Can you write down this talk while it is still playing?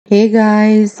Hey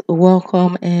guys,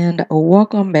 welcome and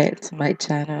welcome back to my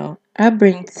channel. I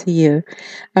bring to you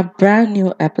a brand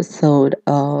new episode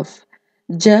of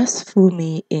Just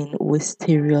Fumi in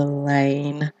Wisteria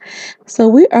Lane. So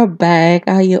we are back.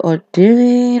 How you all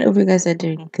doing? Hope you guys are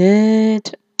doing good.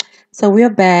 So we're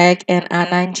back and our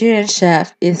Nigerian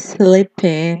chef is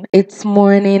sleeping. It's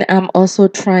morning. I'm also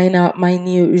trying out my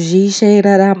new G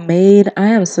that I made. I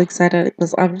am so excited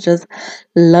because I'm just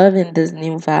loving this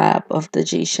new vibe of the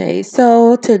G.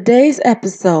 So today's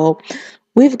episode,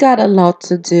 we've got a lot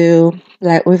to do.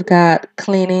 Like we've got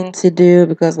cleaning to do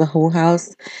because the whole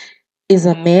house is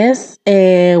a mess.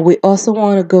 And we also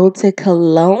want to go take a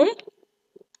loan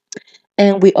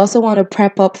and we also want to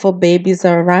prep up for baby's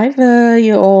arrival,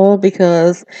 you all,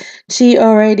 because she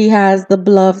already has the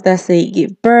blood that say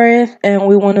give birth, and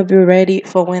we want to be ready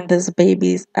for when this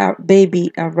baby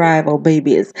arrival.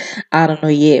 Baby is, I don't know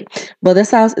yet, but this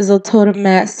house is a total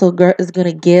mess. So girl is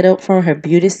gonna get up from her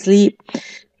beauty sleep.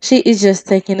 She is just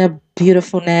taking a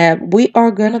beautiful nap. We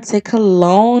are gonna take a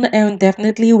loan, and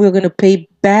definitely we're gonna pay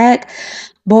back,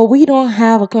 but we don't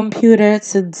have a computer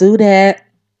to do that.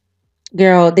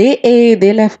 Girl, they ate,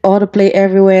 they left all the plate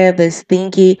everywhere, the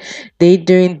stinky, they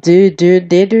doing the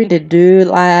do,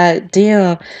 like,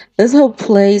 damn, this whole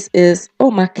place is,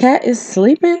 oh, my cat is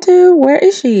sleeping too? Where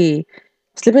is she?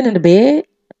 Sleeping in the bed?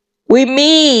 With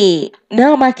me.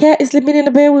 No, my cat is sleeping in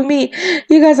the bed with me.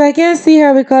 You guys, I can't see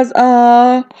her because,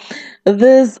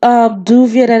 this,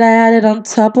 duvet that I added on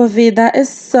top of it, that is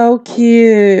so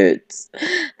cute.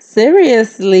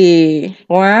 Seriously.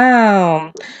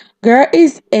 Wow. Girl,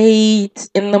 it's 8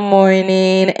 in the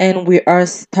morning and we are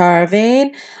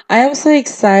starving. I am so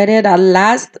excited. Our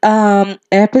last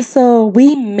episode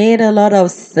we made a lot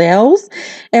of sales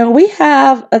and we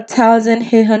have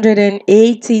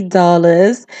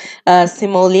 $1,880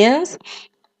 simoleons.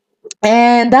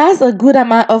 And that's a good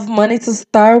amount of money to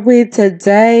start with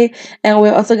today. And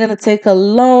we're also gonna take a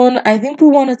loan. I think we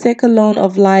want to take a loan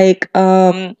of like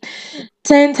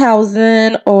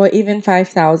 10,000 or even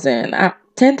 5,000.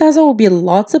 10,000 will be a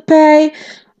lot to pay,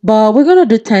 but we're gonna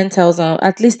do 10,000.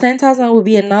 At least 10,000 will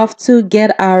be enough to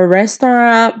get our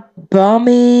restaurant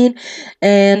booming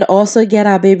and also get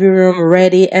our baby room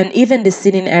ready and even the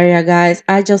sitting area, guys.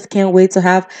 I just can't wait to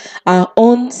have our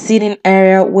own sitting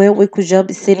area where we could just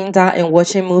be sitting down and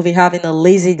watching movie, having a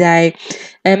lazy day,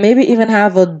 and maybe even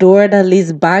have a door that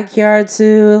leads backyard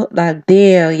too. Like,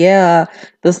 damn, yeah,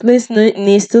 this place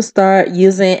needs to start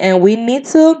using, and we need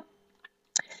to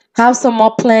have some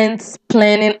more plants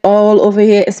planting all over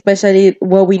here, especially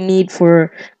what we need for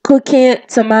cooking: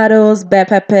 tomatoes, bell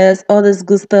peppers, all this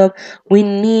good stuff. We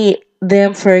need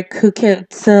them for cooking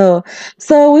too.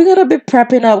 So we're gonna be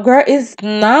prepping up. Girl, it's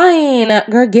 9.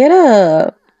 Girl, get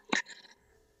up.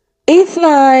 It's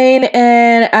 9,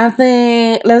 and I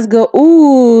think let's go.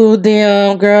 Ooh,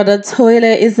 damn, girl, the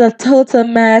toilet is a total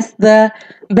mess. The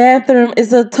bathroom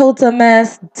is a total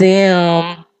mess.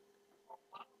 Damn.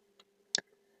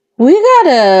 We got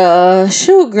a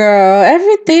shoot, girl.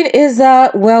 Everything is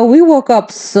well, we woke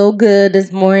up so good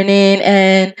this morning,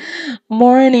 and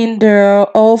morning, girl.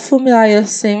 All familiar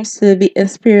seems to be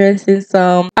experiencing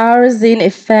some arousing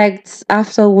effects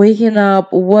after waking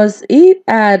up. Was it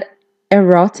an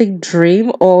erotic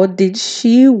dream, or did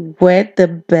she wet the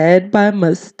bed by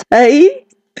mistake?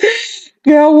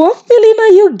 Girl, what feeling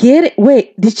are you getting?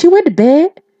 Wait, did she wet the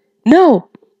bed? No.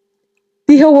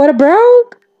 Did her water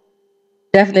broke?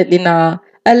 Definitely not.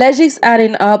 Allergics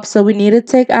adding up, so we need to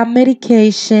take our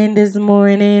medication this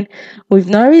morning. We've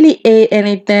not really ate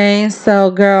anything,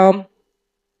 so girl,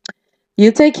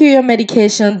 you take your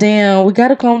medication. Damn, we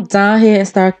gotta come down here and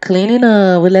start cleaning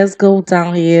up. Well, let's go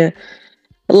down here.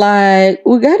 Like,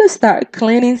 we gotta start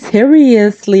cleaning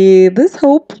seriously this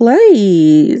whole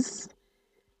place.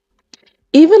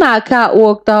 Even our cat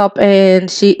woke up and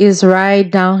she is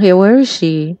right down here. Where is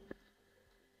she?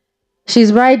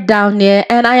 She's right down there,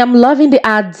 and I am loving the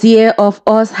idea of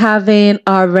us having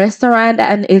a restaurant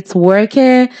and it's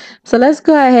working. So let's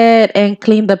go ahead and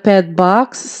clean the pet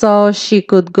box so she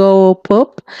could go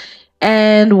poop.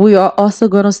 And we are also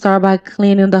going to start by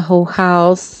cleaning the whole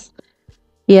house.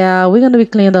 Yeah, we're going to be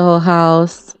cleaning the whole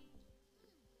house.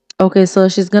 Okay, so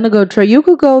she's going to go through. You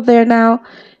could go there now.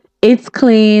 It's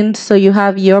cleaned, so you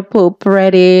have your poop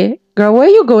ready. Girl, where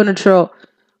you going to throw?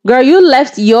 Girl, you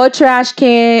left your trash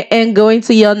can and going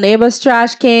to your neighbor's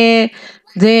trash can.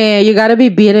 Damn, you gotta be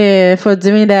beaten for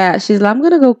doing that. She's like, I'm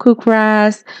gonna go cook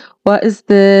rice. What is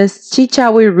this?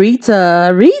 Chicha with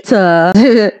Rita. Rita.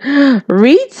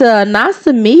 Rita. Nice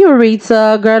to meet you,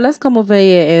 Rita. Girl, let's come over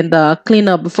here and clean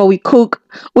up before we cook.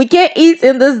 We can't eat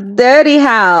in this dirty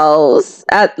house,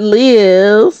 at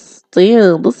least.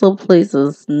 Damn, this whole place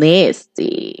is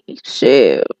nasty.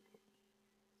 Shit.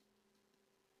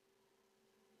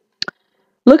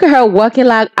 Look at her walking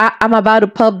like I'm about to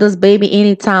pop this baby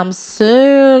anytime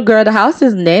soon. Girl, the house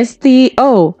is nasty.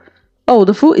 Oh,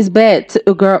 the food is bad.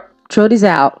 Girl, throw this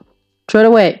out. Throw it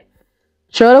away.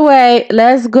 Throw it away.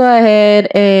 Let's go ahead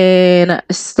and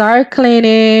start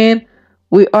cleaning.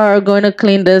 We are going to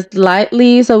clean this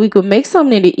lightly so we could make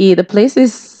something to eat. The place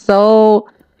is so.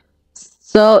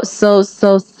 Okay.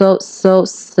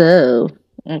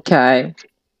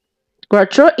 Girl,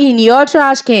 throw in your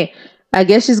trash can. I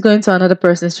guess she's going to another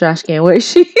person's trash can. Where is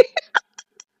she?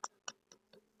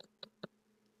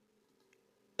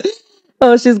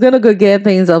 Oh, she's gonna go get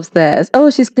things upstairs. Oh,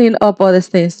 she's cleaned up all these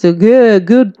things too.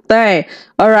 Good thing.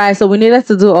 All right, so we needed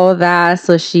to do all that.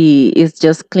 So she is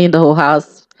just clean the whole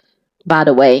house. By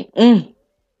the way,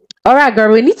 all right,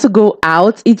 girl, we need to go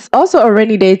out. It's also a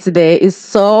rainy day today. It's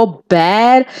so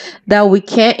bad that we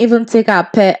can't even take our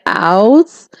pet out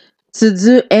to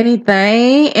do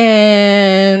anything.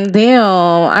 And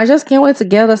damn, I just can't wait to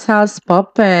get this house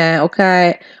popping.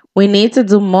 Okay, we need to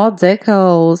do more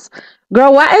decos.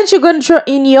 Girl, why aren't you gonna throw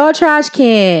in your trash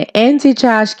can? Empty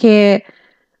trash can.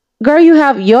 Girl, you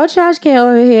have your trash can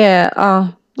over here.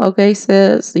 Oh, okay,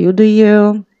 sis. You do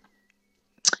you.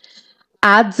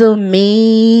 I do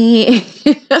me.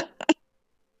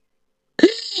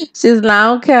 She's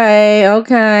like,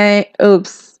 okay.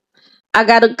 Oops. I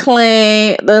gotta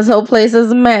clean. This whole place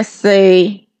is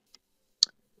messy.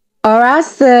 Alright,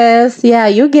 sis. Yeah,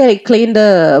 you get it cleaned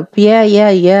up.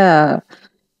 Yeah.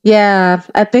 Yeah,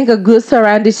 I think a good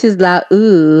surrounding, she's like,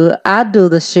 ooh, I do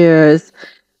the chores.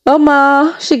 Oh,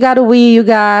 ma, she got a wee, you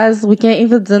guys. We can't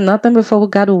even do nothing before we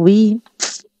got a wee.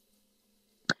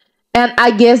 And I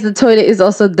guess the toilet is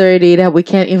also dirty that we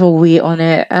can't even wee on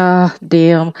it. Ah,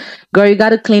 damn. Girl, you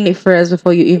gotta clean it first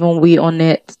before you even wee on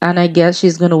it. And I guess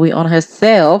she's gonna wee on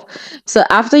herself. So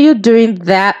after you're doing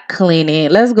that cleaning,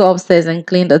 let's go upstairs and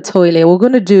clean the toilet. We're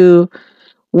gonna do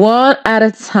one at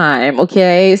a time,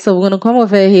 okay? So we're gonna come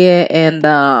over here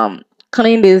and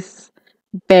clean this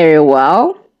very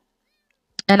well.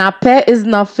 And our pet is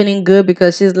not feeling good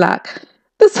because she's like,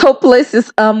 this whole place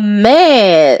is a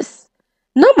mess.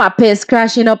 No, my pet's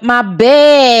crashing up my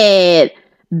bed.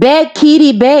 Bad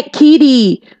kitty, bad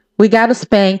kitty. We gotta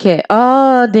spank it.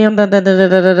 Oh, damn.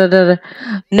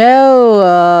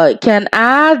 No, can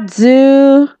I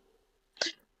do...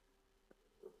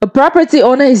 A property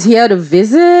owner is here to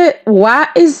visit? Why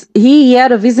is he here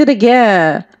to visit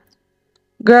again?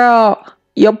 Girl,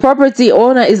 your property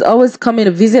owner is always coming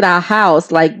to visit our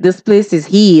house like this place is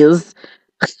his.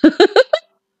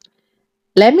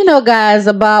 Let me know, guys,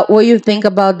 about what you think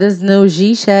about this new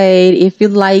G shade. If you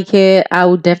like it, I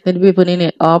will definitely be putting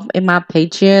it up in my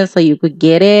Patreon so you could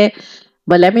get it.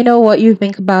 But let me know what you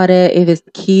think about it. If it's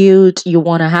cute, you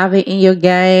want to have it in your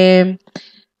game.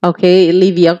 Okay,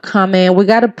 leave your comment. We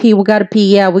gotta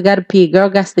pee. Yeah, we gotta pee. Girl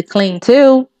got to clean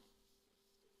too.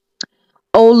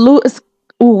 Oh, Louis.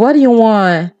 Ooh, what do you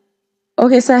want?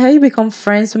 Okay, so how you become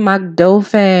friends with my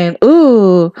dolphin?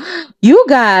 Ooh, you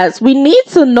guys, we need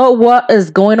to know what is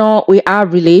going on with our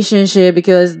relationship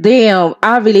because damn,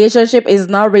 our relationship is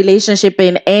not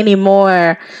relationshiping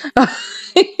anymore.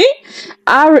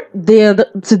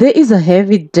 Today is a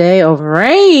heavy day of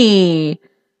rain.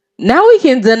 Now we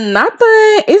can do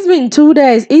nothing. It's been 2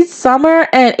 days. It's summer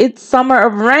and it's summer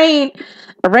of rain,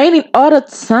 raining all the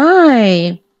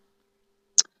time.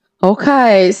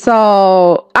 Okay,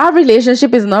 so our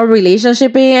relationship is not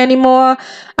relationshiping anymore,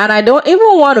 and I don't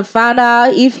even want to find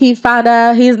out if he found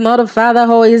out he's not a father,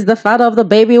 who is the father of the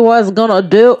baby, what's gonna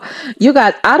do. You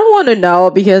guys, I don't want to know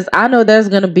because I know there's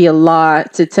gonna be a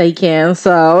lot to take in.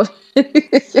 So,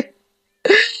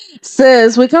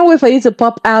 sis, we can't wait for you to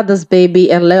pop out this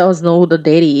baby and let us know who the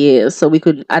daddy is, so we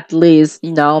could at least,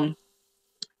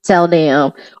 tell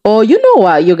them. Or you know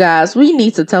what, you guys, we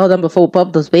need to tell them before we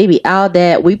pop this baby out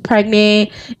that we pregnant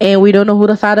and we don't know who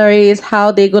the father is,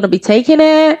 how they're gonna be taking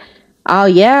it. Oh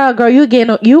yeah, girl,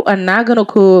 you are not gonna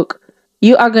cook.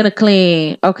 You are gonna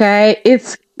clean. Okay,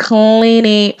 it's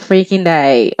cleaning freaking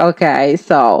day. Okay,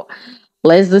 so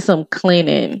let's do some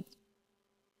cleaning.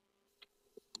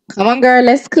 Come on, girl,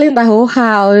 let's clean the whole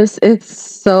house.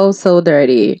 It's so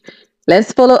dirty.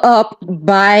 Let's follow up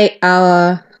by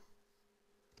our...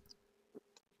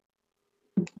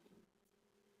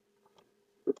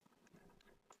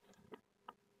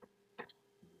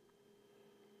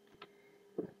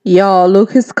 Yo,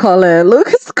 look his color. Look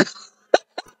his color.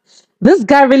 This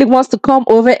guy really wants to come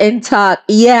over and talk.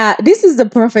 Yeah, this is the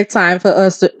perfect time for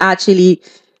us to actually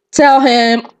tell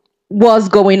him what's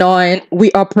going on.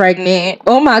 We are pregnant.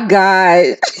 Oh my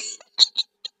God.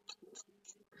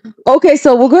 Okay,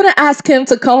 so we're gonna ask him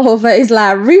to come over. It's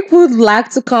like Rick would like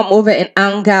to come over and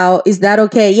hang out. Is that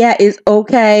okay? Yeah, it's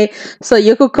okay. So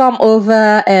you could come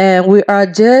over and we are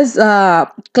just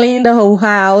cleaning the whole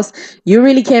house. You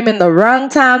really came in the wrong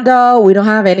time though. We don't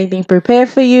have anything prepared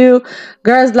for you.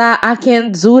 Girls like I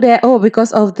can't do that. Oh,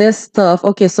 because of this stuff.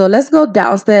 Okay, so let's go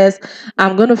downstairs.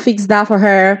 I'm gonna fix that for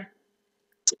her.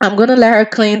 I'm gonna let her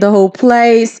clean the whole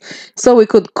place so we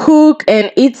could cook and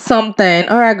eat something.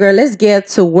 All right, girl, let's get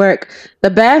to work. The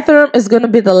bathroom is gonna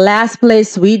be the last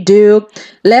place we do.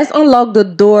 Let's unlock the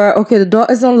door. Okay, the door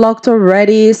is unlocked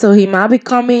already, so he might be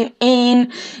coming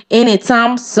in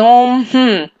anytime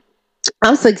soon.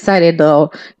 I'm so excited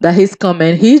though that he's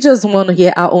coming. He just want to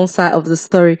hear our own side of the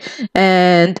story,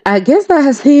 and I guess that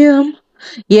has him.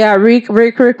 Yeah, Rick,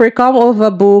 come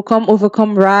over, boo. Come over,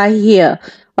 come right here.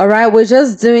 All right, we're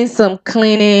just doing some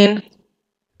cleaning.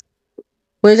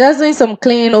 We're just doing some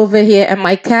cleaning over here, and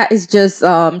my cat is just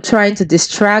trying to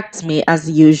distract me as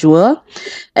usual.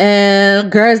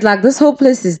 And girls, like this whole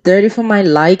place is dirty for my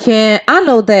liking. I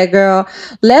know that, girl.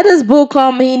 Let this boo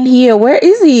come in here. Where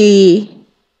is he?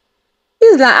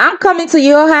 He's like, I'm coming to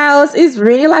your house. It's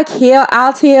really like hell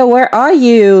out here. Where are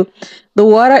you? The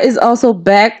water is also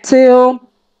back too.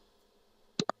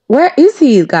 Where is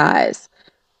he, guys?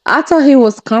 I thought he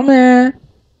was coming.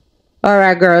 All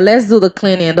right, girl, let's do the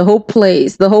cleaning. The whole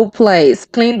place, the whole place.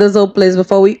 Clean this whole place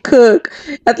before we cook.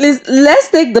 At least let's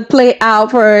take the plate out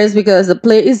first because the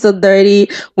plate is so dirty.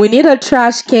 We need a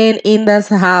trash can in this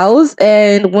house.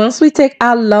 And once we take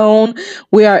our loan,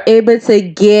 we are able to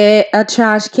get a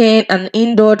trash can, an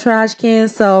indoor trash can.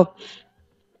 So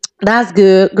that's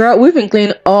good. Girl, we've been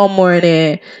cleaning all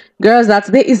morning. Girls, that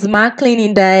today is my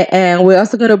cleaning day and we're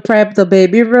also gonna prep the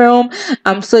baby room.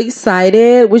 I'm so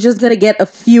excited. We're just gonna get a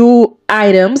few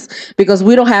items because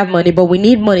we don't have money, but we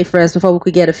need money first before we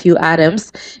could get a few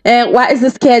items. And why is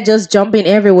this cat just jumping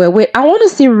everywhere? Wait, I want to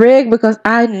see Rick because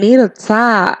I need to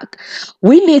talk.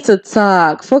 We need to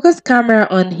talk. Focus camera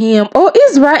on him. Oh,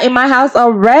 he's right in my house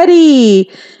already.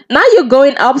 Now you're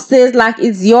going upstairs like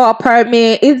it's your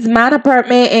apartment, it's my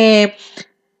apartment, and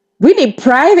we need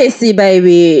privacy,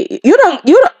 baby. You don't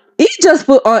he just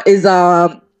put on his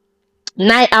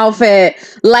night outfit.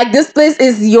 Like this place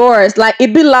is yours. Like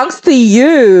it belongs to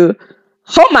you.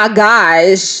 Oh my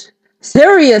gosh.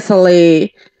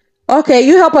 Seriously. Okay,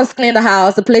 you help us clean the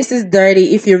house. The place is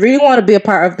dirty. If you really want to be a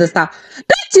part of this house,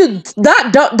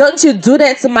 don't you do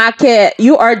that to my cat.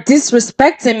 You are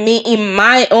disrespecting me in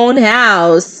my own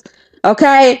house.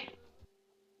 Okay?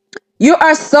 You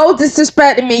are so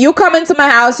disrespecting me. You come into my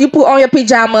house, you put on your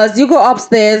pajamas, you go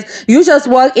upstairs, you just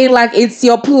walk in like it's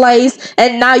your place,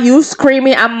 and now you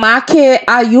screaming at my kid.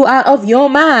 Are you out of your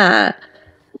mind?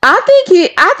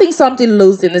 I think something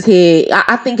loose in his head.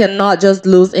 I think and not just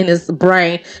loose in his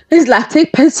brain. He's like,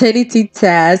 take paternity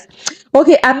test.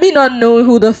 Okay, I may not know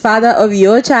who the father of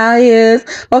your child is.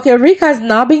 Okay, Rick has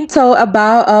not been told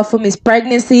about from his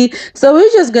pregnancy, so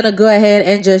we're just gonna go ahead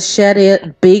and just share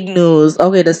it. Big news.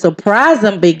 Okay, the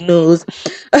surprising big news.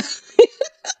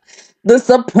 The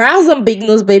surprising big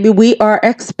news, baby. We are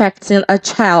expecting a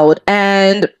child,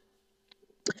 and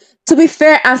to be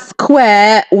fair and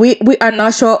square, we are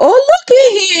not sure. Oh, look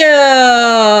at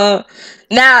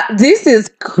here! Now this is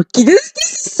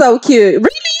so cute. Really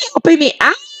helping me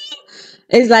out.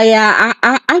 It's like, yeah,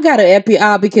 I gotta help you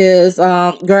out because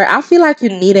girl, I feel like you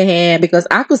need a hand because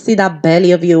I could see that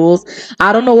belly of yours.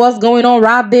 I don't know what's going on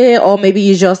right there, or maybe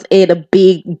you just ate a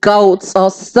big goat or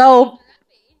so.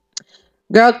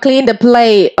 Girl, clean the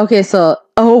plate. Okay, so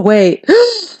oh wait.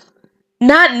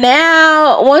 Not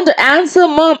now. Want to answer,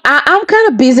 mom? I'm kind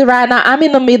of busy right now. I'm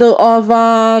in the middle of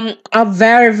a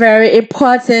very very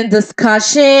important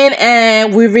discussion,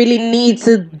 and we really need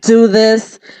to do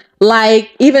this. Like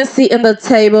even sit in the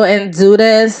table and do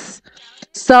this.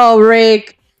 So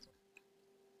Rick,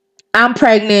 I'm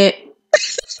pregnant.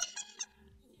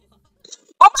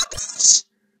 Oh my gosh!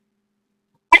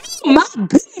 Oh my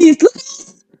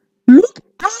goodness! Look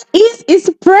at his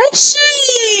expression.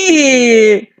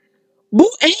 Boo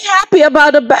ain't happy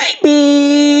about the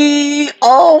baby.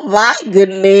 Oh my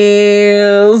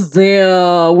goodness.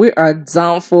 Damn, we are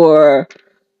done for.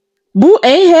 Boo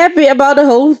ain't happy about the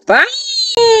whole thing.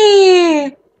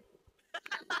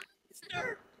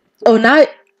 Oh, not.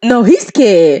 No, he's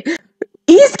scared.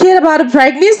 He's scared about the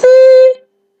pregnancy?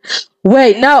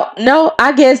 Wait, no, no.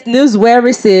 I guess news well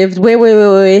received.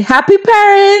 Wait. Happy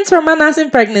parents from announcing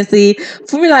pregnancy.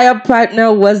 Fumila, your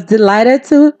partner, was delighted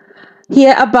to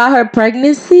hear about her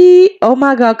pregnancy. Oh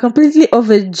my god, completely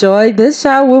overjoyed. This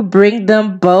child will bring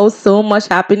them both so much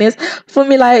happiness.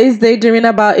 Fumila is daydreaming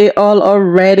about it all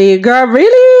already. Girl,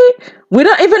 really? We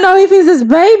don't even know if it's his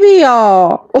baby,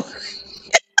 y'all.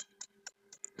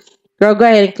 Girl, go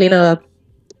ahead and clean up.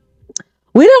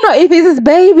 We don't know if it's his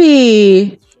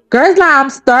baby. Girls like I'm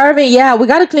starving. Yeah, we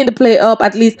gotta clean the plate up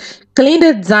at least. Clean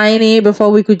the dining before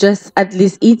we could just at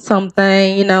least eat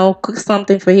something, cook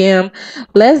something for him.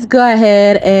 Let's go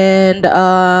ahead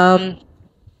and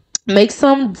make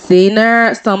some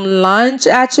dinner, some lunch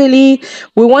actually.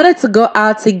 We wanted to go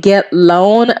out to get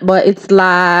loan, but it's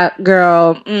like,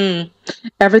 girl,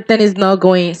 everything is not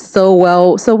going so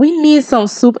well. So we need some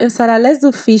soup and salad. Let's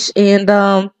do fish and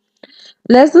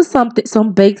let's do something,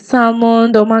 some baked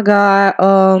salmon. Oh my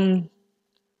god.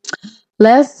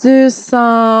 Let's do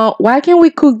some. Why can't we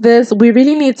cook this? We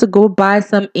really need to go buy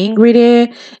some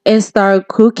ingredient and start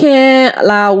cooking.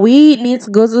 Like we need to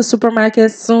go to the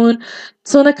supermarket soon.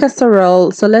 Tuna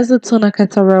casserole. So let's do tuna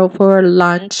casserole for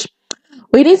lunch.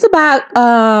 We need to buy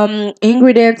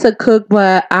ingredients to cook,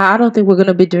 but I don't think we're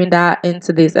gonna be doing that in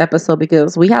today's episode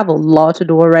because we have a lot to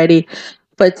do already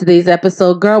for today's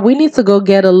episode. Girl, we need to go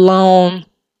get a loan.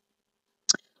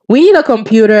 We need a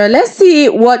computer. Let's see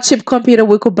what cheap computer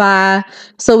we could buy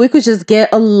so we could just get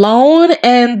a loan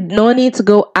and no need to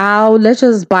go out. Let's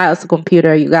just buy us a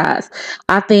computer, you guys.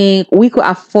 I think we could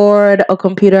afford a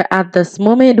computer at this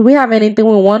moment. Do we have anything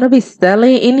we want to be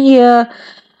selling in here?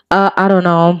 I don't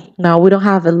know. No, we don't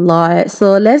have a lot.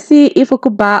 So let's see if we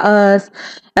could buy us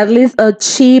at least a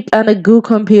cheap and a good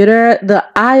computer. The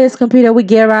highest computer we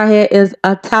get right here is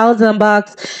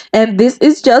 $1,000, and this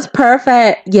is just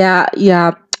perfect. Yeah,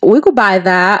 yeah. We could buy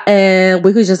that and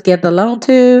we could just get the loan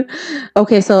too.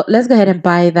 Okay, so let's go ahead and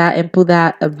buy that and put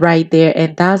that right there.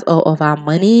 And that's all of our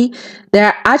money.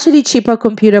 They're actually cheaper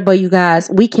computer, but you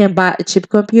guys, we can't buy a cheap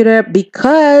computer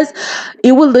because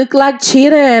it will look like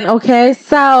cheating. Okay,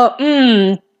 so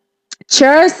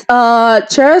cheers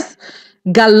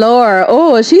galore.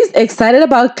 Oh, she's excited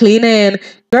about cleaning.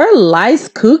 Girl likes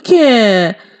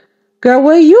cooking. Girl,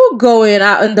 where you going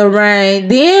out in the rain?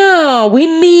 Damn, girl,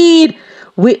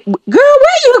 where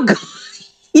you going?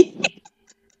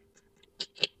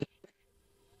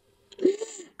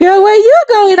 Girl, where you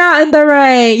going out in the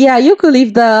rain? Yeah, you could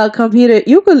leave the computer.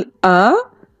 You could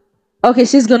okay,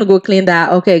 she's gonna go clean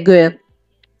that. Okay, good.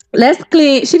 Let's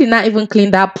clean. She did not even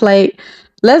clean that plate.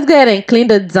 Let's go ahead and clean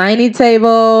the dining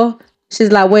table.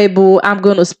 She's like, wait, boo, I'm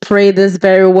gonna spray this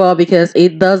very well because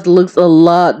it does looks a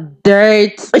lot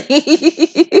dirt.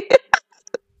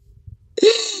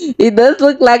 It does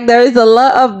look like there is a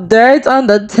lot of dirt on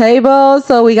the table,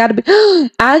 so we gotta be.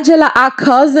 Angela, our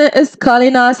cousin, is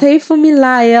calling us. Hey,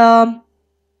 Fumilia.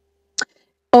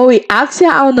 Oh, we asked you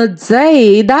on a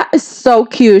date. That is so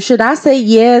cute. Should I say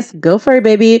yes? Go for it,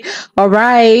 baby. All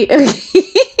right.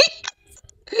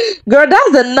 Girl,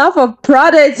 that's enough of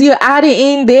products you adding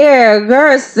in there.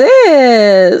 Girl,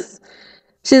 sis.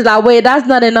 She's like, wait, that's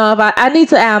not enough. I need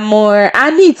to add more.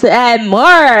 I need to add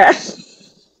more.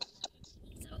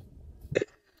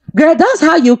 Girl, that's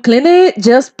how you clean it.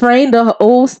 Just spraying the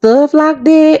old stuff like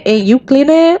that and you clean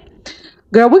it.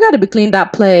 Girl, we gotta be clean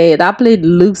that plate. That plate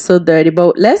looks so dirty,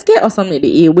 but let's get us something to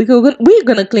eat. We're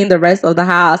gonna clean the rest of the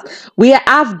house. We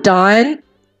have done.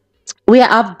 We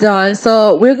have done.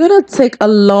 So we're gonna take a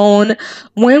loan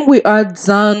when we are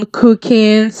done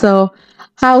cooking. So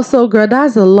how so, girl?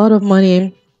 That's a lot of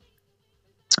money.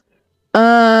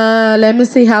 Let me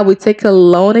see how we take a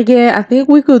loan again. I think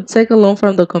we could take a loan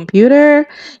from the computer.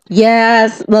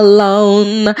 Yes, the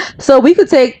loan. So we could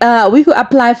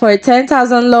apply for a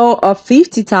 10,000 loan or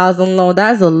 50,000 loan.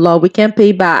 That's a lot. We can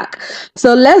pay back.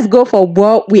 So let's go for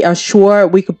what we are sure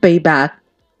we could pay back,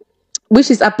 which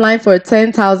is applying for a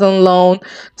 10,000 loan.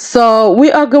 So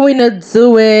we are going to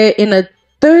do it in a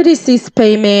 36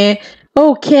 payment.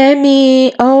 Oh,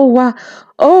 Cammy. Oh, wow.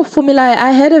 Oh, Fumila, I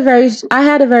had a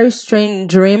very strange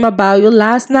dream about you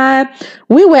last night.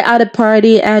 We were at a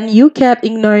party and you kept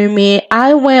ignoring me.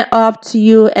 I went up to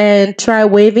you and tried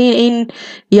waving in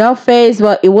your face,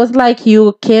 but it was like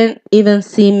you can't even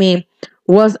see me.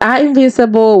 Was I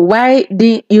invisible? Why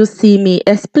didn't you see me?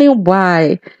 Explain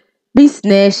why. Be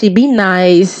snatchy, be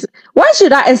nice. Why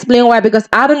should I explain why? Because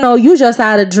I don't know, you just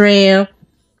had a dream.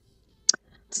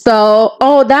 So,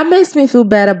 oh, that makes me feel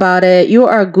bad about it. You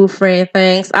are a good friend.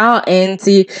 Thanks. Our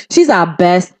auntie, she's our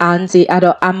best auntie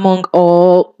among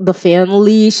all the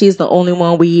family. She's the only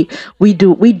one we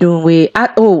doing with.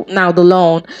 Oh, now the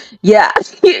loan. Yeah,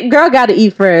 girl, gotta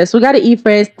eat first. We gotta eat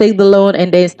first. Take the loan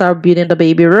and then start building the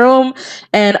baby room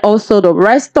and also the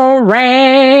restaurant.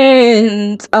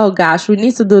 Oh gosh, we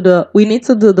need to do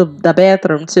the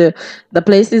bathroom too. The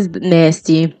place is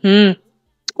nasty.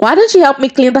 Why don't you help me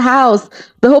clean the house?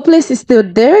 The whole place is still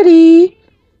dirty.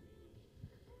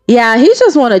 Yeah, he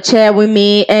just want to chat with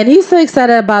me, and he's so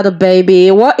excited about the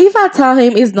baby. What if I tell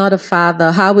him he's not a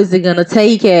father? How is he gonna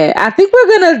take it? I think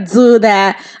we're gonna do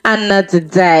that another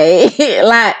day.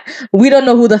 Like, we don't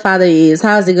know who the father is.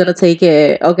 How is he gonna take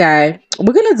it? Okay,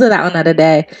 we're gonna do that another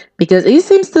day because he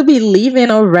seems to be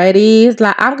leaving already. It's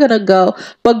like, I'm gonna go,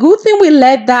 but good thing we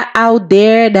let that out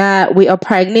there that we are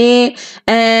pregnant,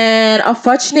 and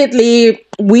unfortunately,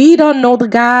 we don't know the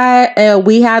guy.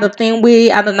 We had a thing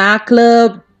with at the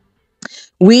nightclub.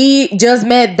 We just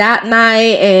met that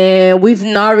night and we've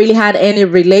not really had any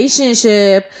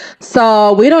relationship,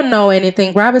 so we don't know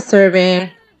anything. Grab a serving.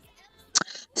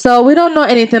 So we don't know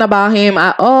anything about him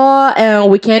at all,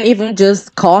 and we can't even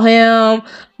just call him,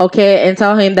 okay, and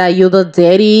tell him that you're the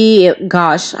daddy.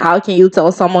 Gosh, how can you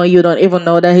tell someone you don't even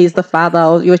know that he's the father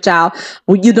of your child?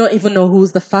 You don't even know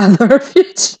who's the father of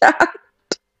your child.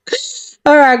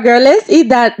 All right, girl, let's eat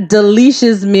that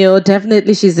delicious meal.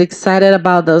 Definitely, she's excited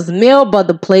about this meal, but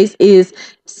the place is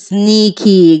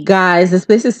sneaky, guys. This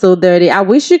place is so dirty. I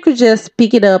wish you could just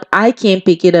pick it up. I can't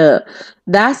pick it up.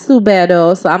 That's too bad,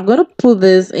 though. So I'm gonna put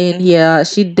this in here.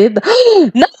 She did.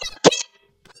 No,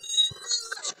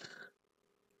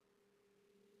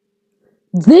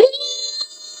 this,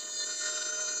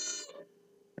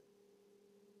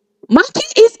 my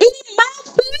kid is eating my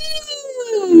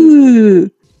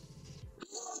food.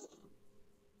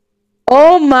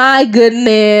 Oh my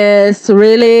goodness,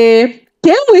 really?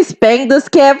 Can we spank this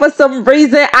cat for some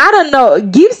reason? I don't know.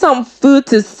 Give some food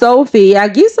to Sophie. I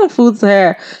give some food to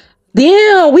her.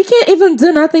 Damn, we can't even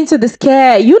do nothing to this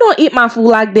cat. You don't eat my food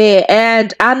like that.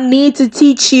 And I need to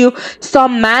teach you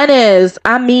some manners.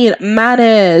 I mean,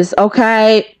 manners,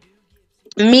 okay?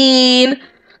 Mean.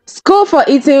 School for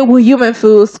eating with human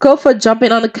food. School for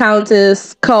jumping on the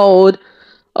counters. Cold.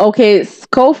 Okay,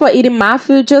 go for eating my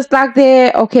food just like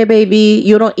that. Okay, baby,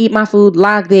 you don't eat my food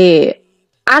like that.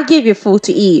 I give you food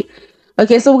to eat.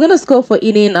 Okay, so we're gonna score for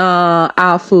eating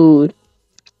our food.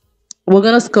 We're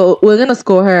gonna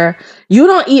score her. You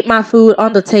don't eat my food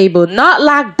on the table. Not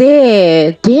like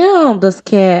that. Damn, this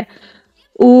cat.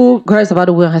 Ooh, girl's about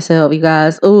to win herself, you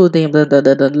guys. Ooh, damn,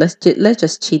 let's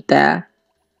just cheat that.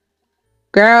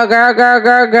 Girl.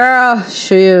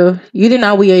 Shoo. You did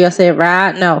not wheel yourself,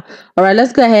 right? No. All right,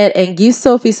 let's go ahead and give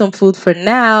Sophie some food for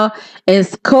now and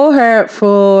score her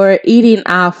for eating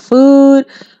our food.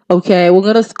 Okay, we're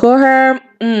gonna score her.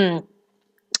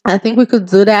 I think we could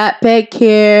do that. Pet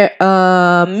care,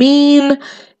 mean,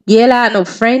 yeah, no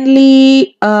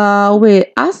friendly.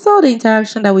 Wait, I saw the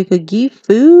interaction that we could give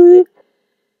food.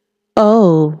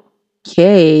 Oh,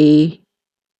 okay.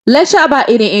 Lecture about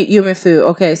eating human food.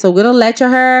 Okay, so we're gonna lecture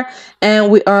her, and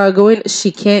we are going.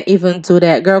 She can't even do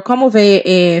that, girl. Come over here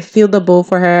and fill the bowl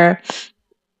for her,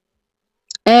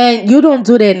 and you don't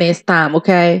do that next time,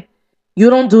 okay?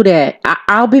 You don't do that.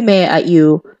 I'll be mad at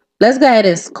you. Let's go ahead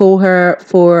and school her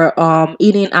for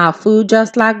eating our food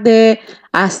just like that.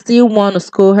 I still want to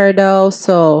school her though,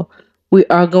 so we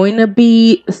are going to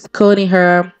be scolding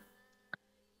her.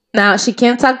 Now she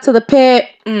can't talk to the pet.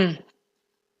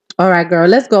 All right, girl,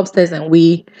 let's go upstairs and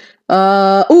we.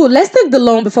 Let's take the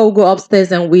loan before we go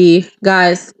upstairs and we.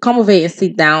 Guys, come over here and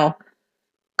sit down.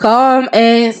 Come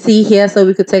and see here so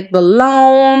we could take the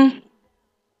loan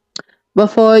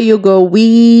before you go.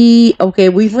 We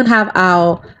even have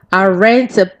our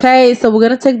rent to pay, so we're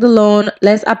gonna take the loan.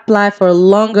 Let's apply for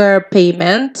longer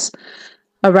payments.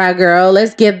 All right, girl,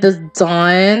 let's get this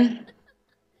done.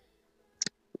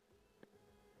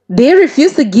 They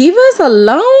refuse to give us a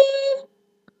loan.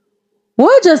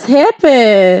 What just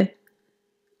happened?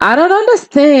 I don't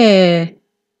understand.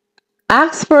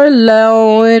 Ask for a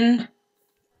loan.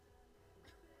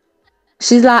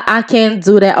 She's like, I can't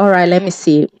do that. All right, let me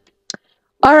see.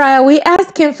 All right, we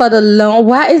asking for the loan.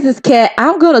 Why is this cat?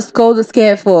 I'm gonna scold this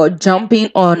cat for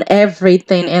jumping on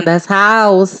everything in this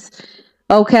house.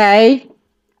 Okay,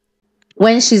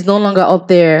 when she's no longer up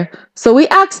there. So we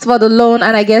asked for the loan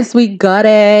and I guess we got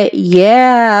it.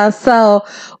 Yeah. So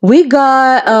we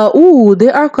got they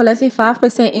are collecting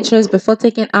 5% interest before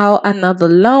taking out another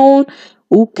loan.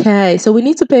 Okay, so we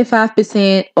need to pay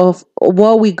 5% of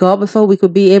what we got before we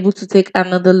could be able to take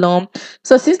another loan.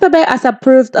 So since the bank has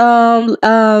approved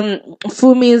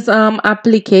Fumi's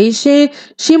application,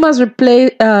 she must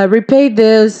repay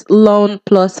this loan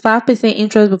plus 5%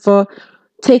 interest before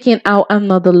taking out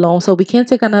another loan. So we can't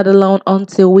take another loan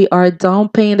until we are done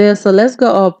paying this. So let's go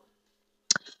up.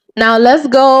 Now let's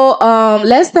go.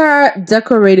 Let's start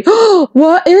decorating.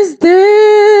 What is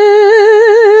this?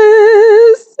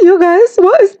 You guys,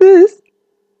 what is this?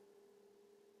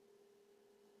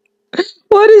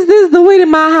 What is this doing in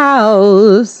my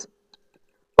house?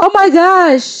 Oh my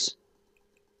gosh.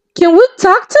 Can we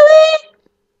talk to it?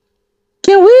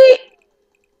 Can we?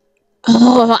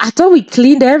 Oh, I thought we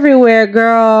cleaned everywhere,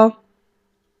 girl.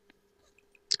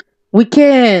 We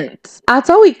can't. I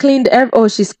thought we cleaned oh,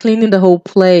 she's cleaning the whole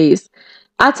place.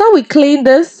 I thought we cleaned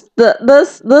this.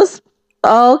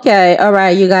 Okay, all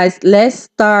right, you guys. Let's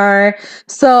start.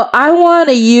 So I want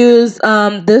to use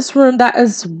this room that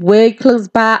is way close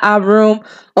by our room.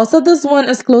 Also, this one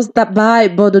is close that by,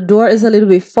 but the door is a little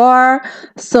bit far.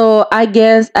 So I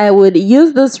guess I would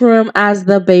use this room as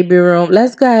the baby room.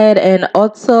 Let's go ahead and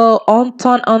also on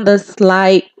turn on the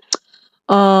light,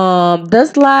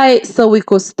 this light, so we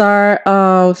could start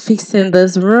fixing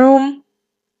this room.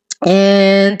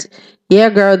 And yeah,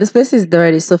 girl, this place is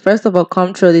dirty, so first of all,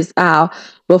 come throw this out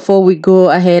before we go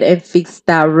ahead and fix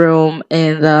that room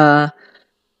and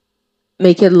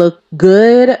make it look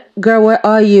good. Girl, where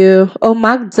are you? Oh,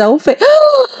 my dolphin.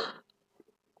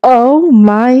 Oh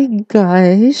my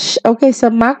gosh. Okay, so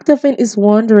Mark Dolphin is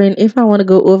wondering if I want to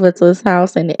go over to his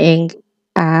house and hang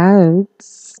out.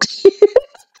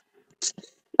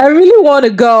 I really want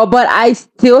to go, but I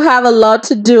still have a lot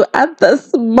to do at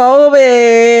this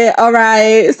moment. All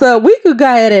right. So we could go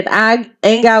ahead and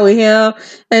hang out with him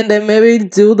and then maybe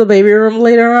do the baby room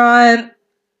later on.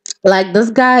 Like,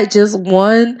 this guy just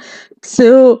want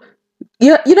to, you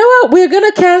know what? We're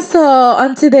gonna cancel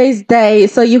on today's day,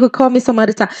 so you could call me some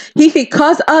other time. If he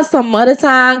calls us some other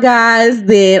time, guys,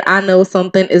 then I know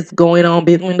something is going on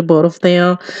between the both of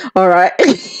them. All right.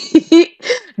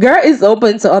 Girl is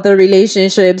open to other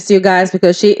relationships, you guys,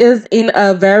 because she is in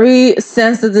a very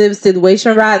sensitive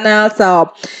situation right now.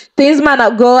 So things might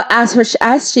not go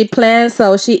as she plans.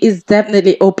 So she is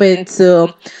definitely open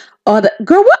to other.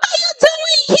 Girl, what are you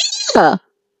doing here?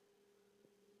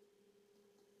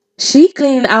 She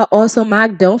cleaned out also my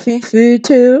dolphin food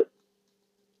too.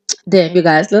 Damn, you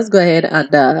guys, let's go ahead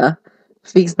and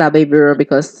fix that baby room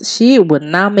because she would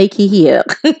not make it here.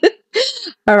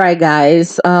 All right,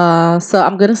 guys. So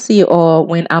I'm gonna see you all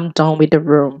when I'm done with the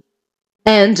room.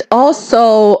 And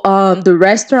also the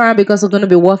restaurant, because we're going to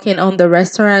be working on the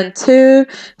restaurant too.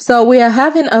 So we are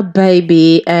having a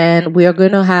baby and we are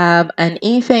going to have an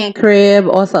infant crib,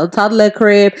 also a toddler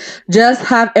crib. Just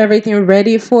have everything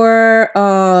ready for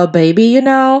baby, you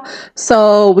know.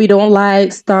 So we don't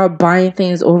like start buying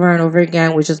things over and over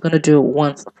again. We're just going to do it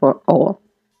once for all.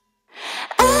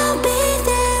 I'll be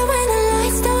there when the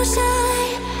lights don't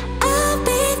shine. I'll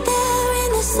be there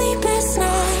in the sleepless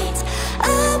nights.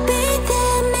 I'll be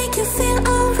there, make you feel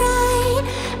alright.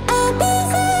 I'll be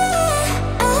there,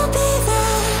 I'll be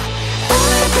there.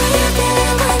 I'll be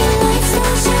there when the lights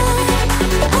don't shine.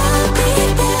 I'll be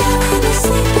there in the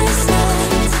sleepless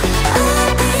nights.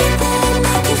 I'll be there,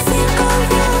 make you feel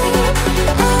alright.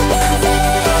 I'll be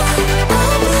there,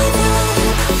 I'll be there.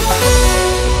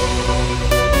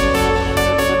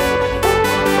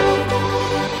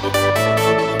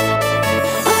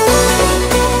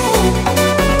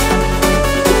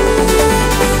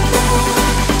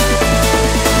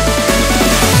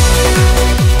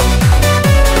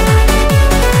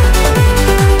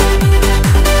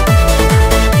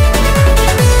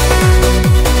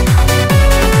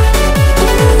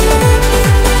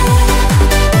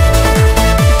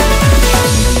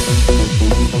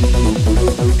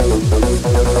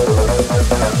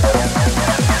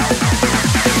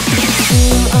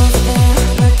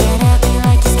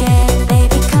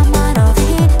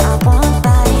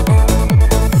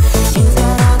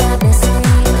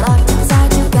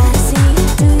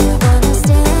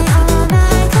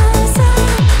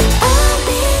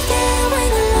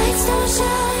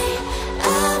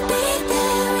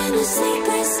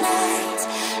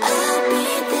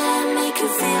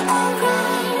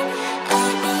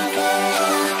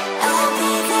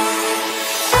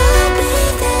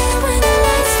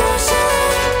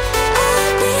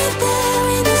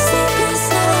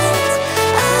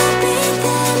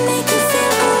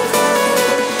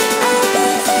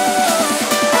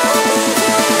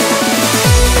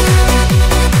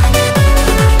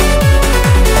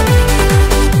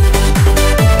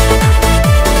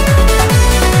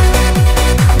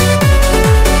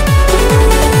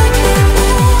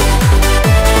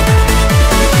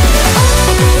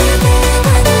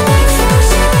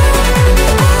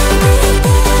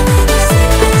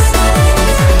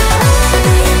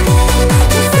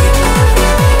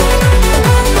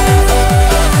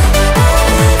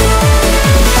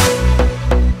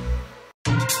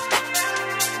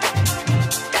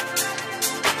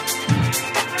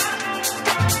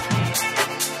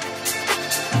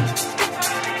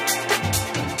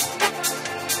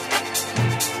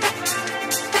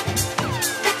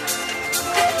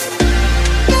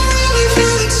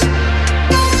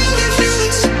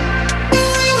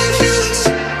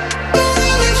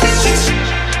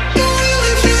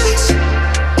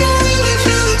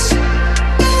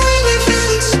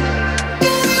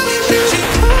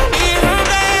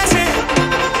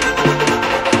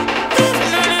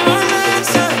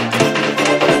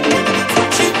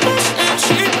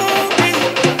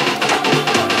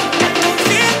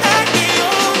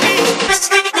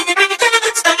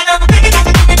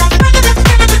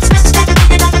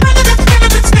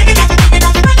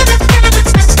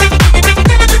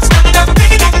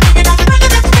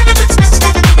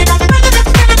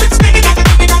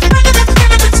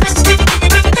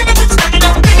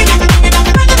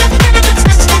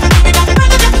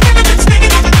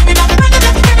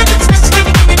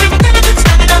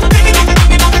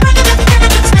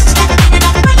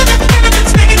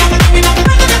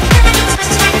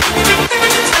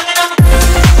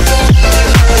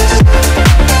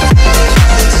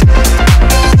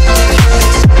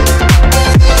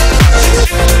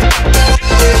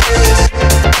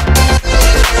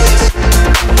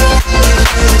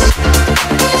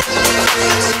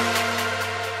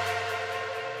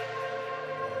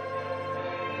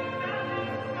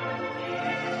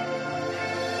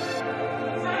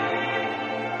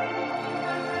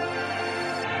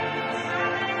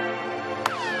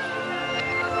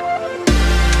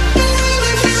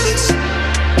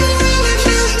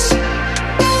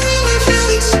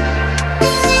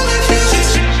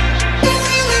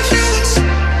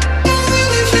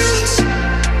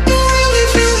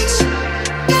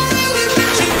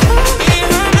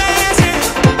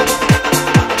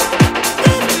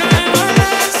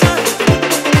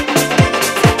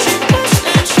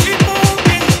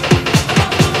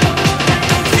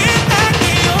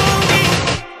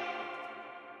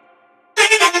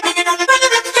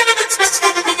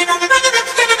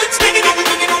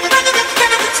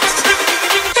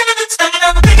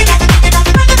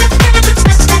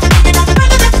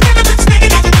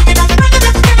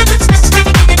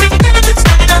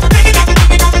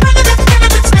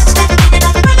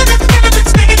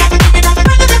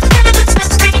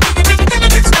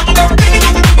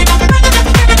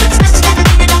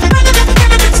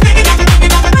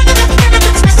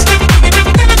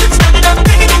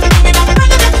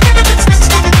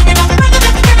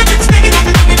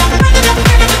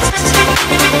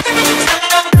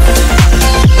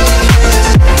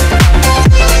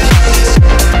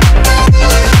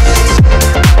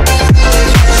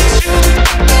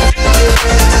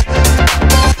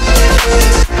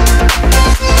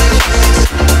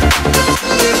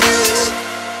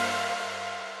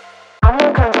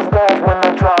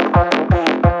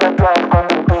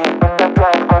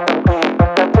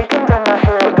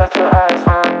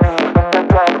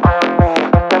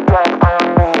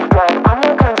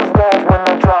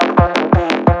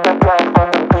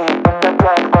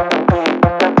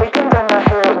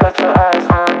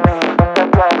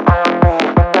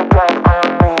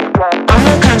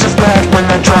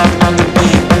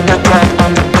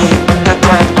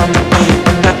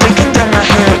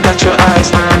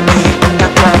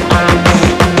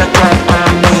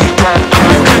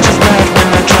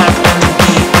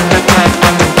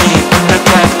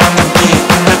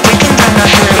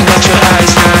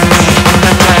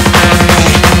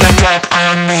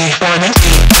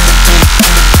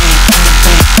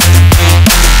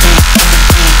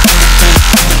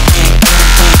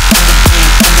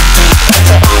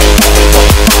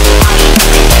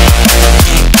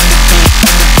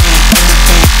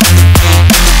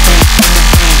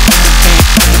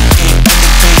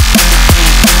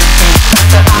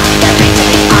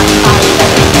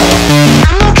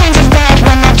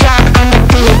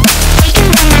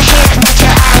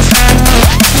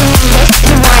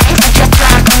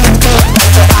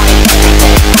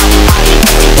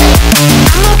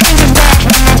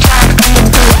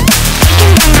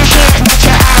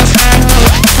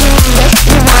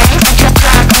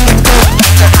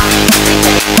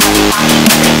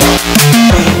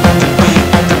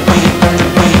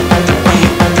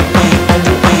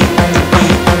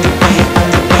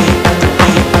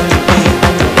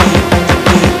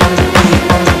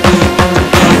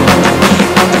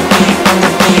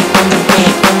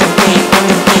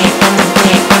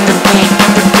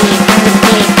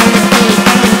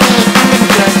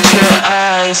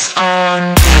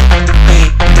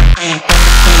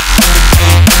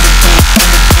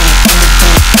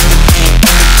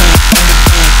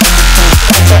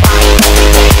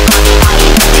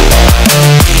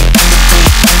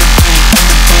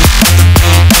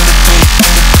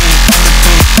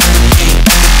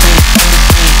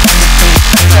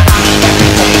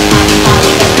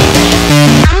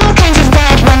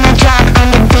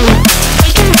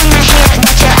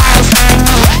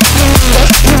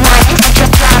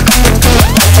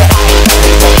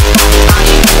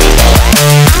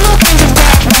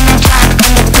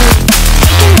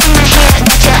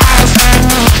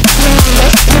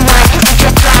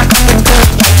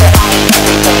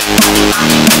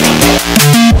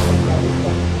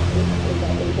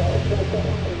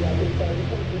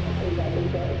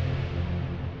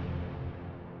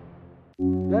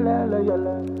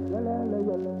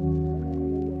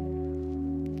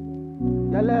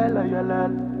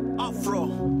 Afro,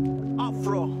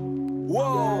 Afro,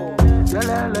 whoa.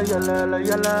 Yalela, yalela,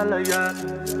 yalela,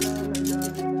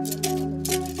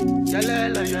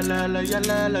 yalela, yalela,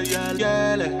 yalela,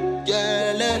 yalela,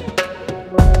 yalela.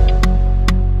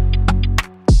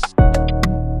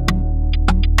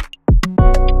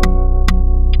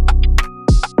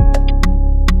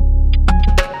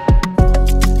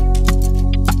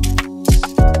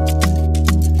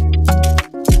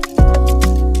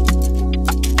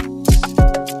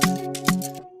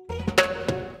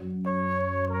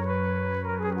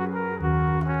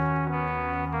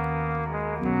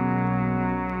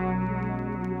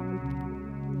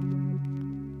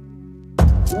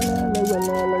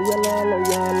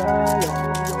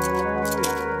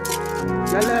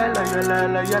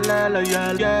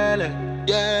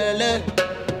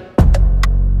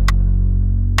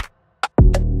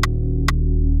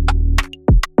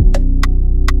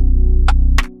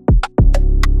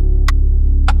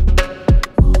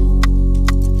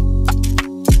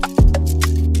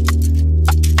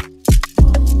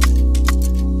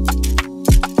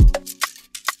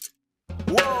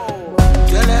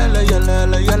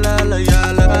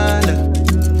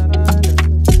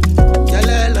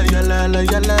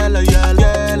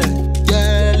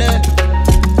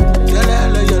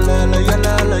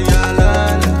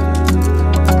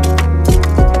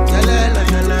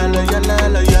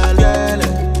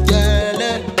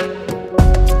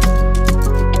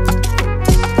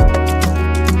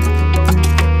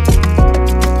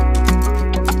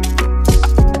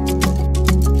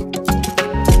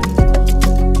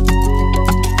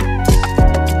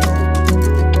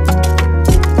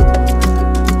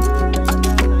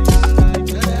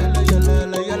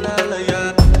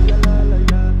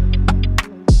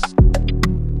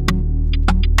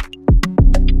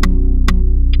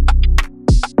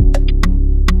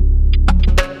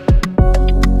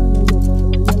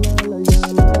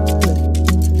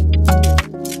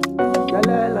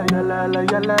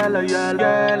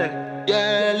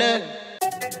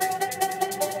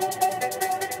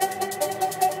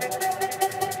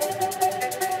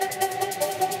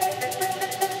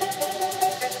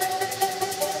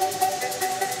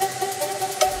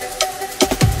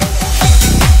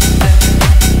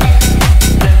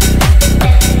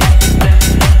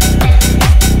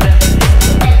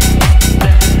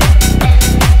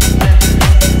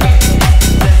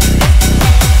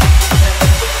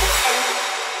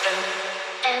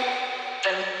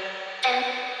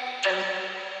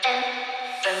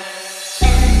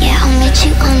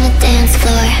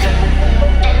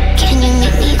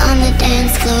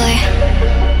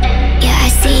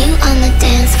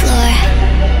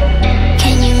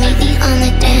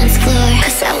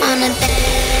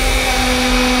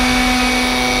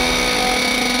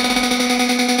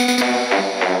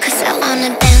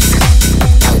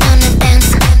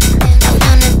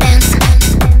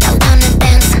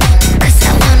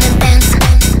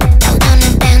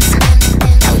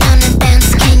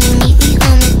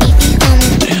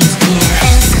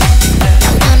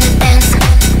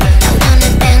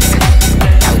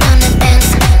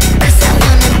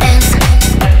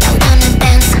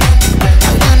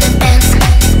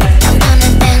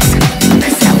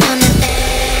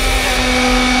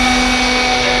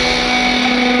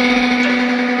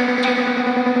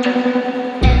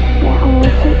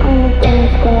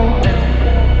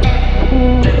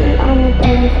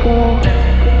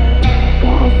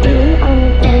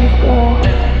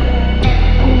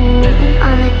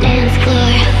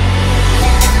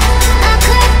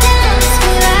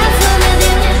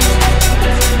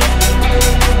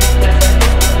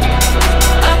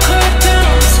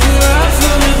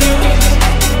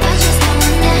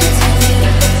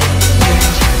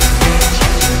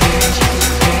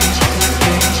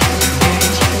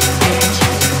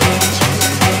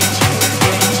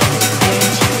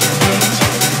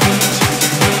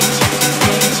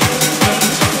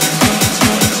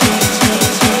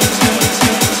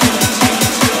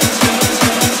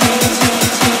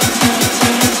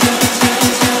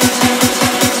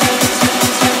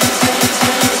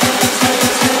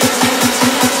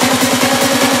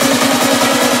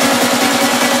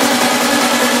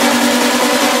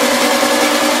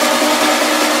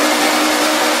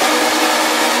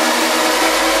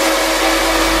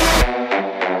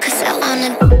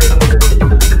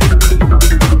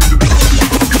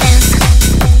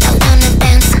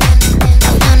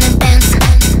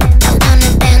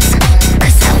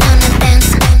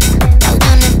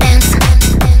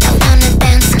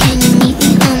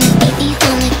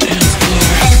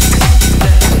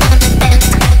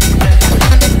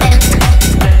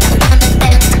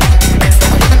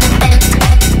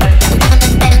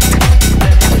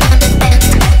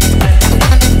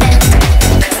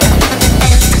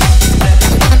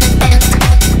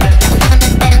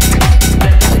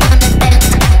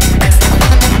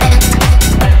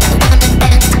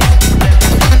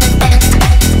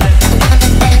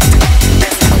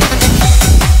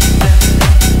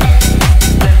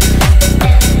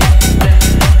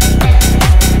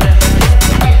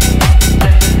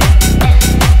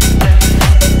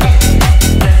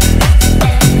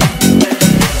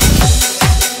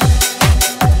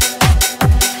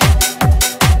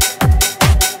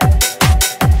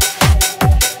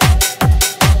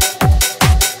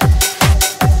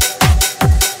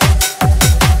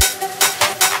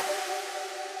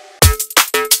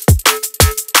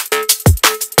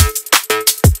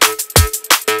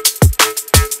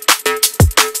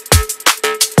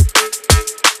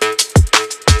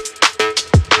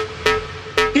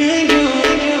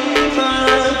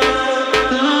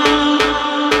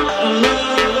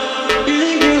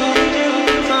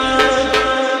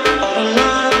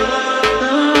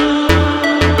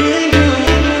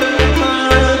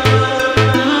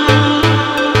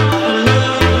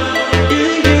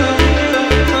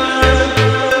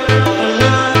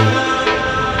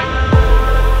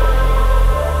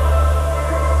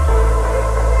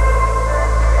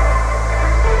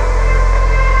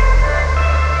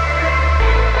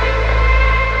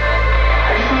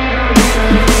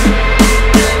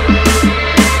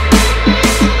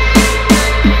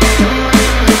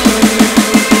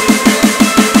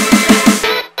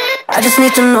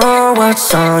 need to know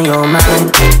what's on your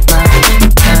mind.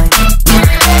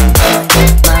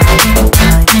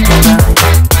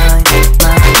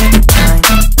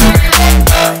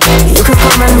 You can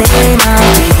call my name,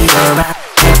 I'll be alright.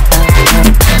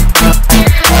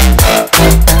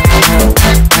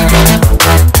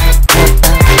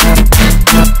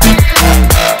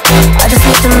 I just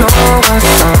need to know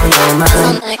what's on your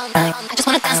mind. I just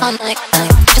wanna dance all night. I just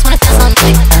wanna dance all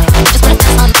night. I just wanna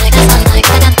dance all night. Dance all night.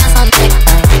 Gotta dance all night. I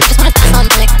just wanna dance all night. I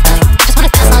just wanna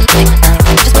dance all night. I just wanna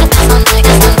dance all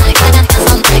night. Dance all night. Gotta dance all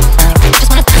night. I just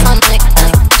wanna dance all night.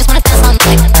 I just wanna dance all night.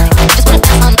 I just wanna dance all night. Dance all night. Gotta dance all night.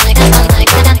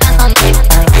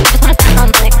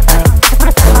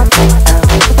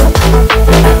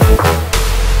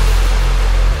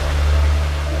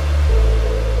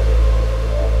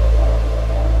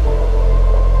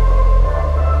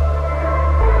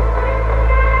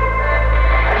 I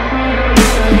just wanna dance all night.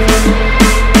 I just wanna dance all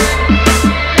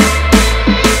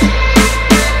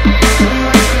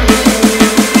night.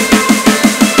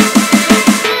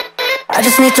 I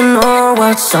just need to know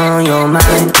what's on your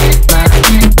mind.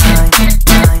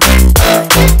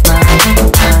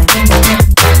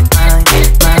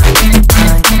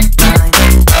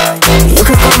 You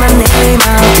can call my name,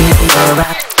 I'll be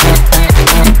alright.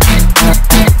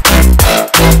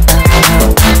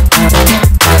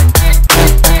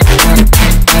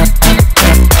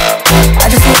 I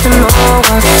just need to know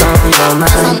what's on your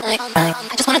mind. I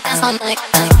just wanna dance all night. I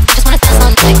just wanna dance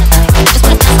all night. I just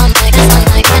wanna dance all night. Dance all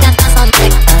night. I dance all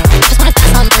night. I just wanna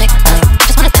dance all night. I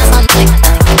just wanna dance all night.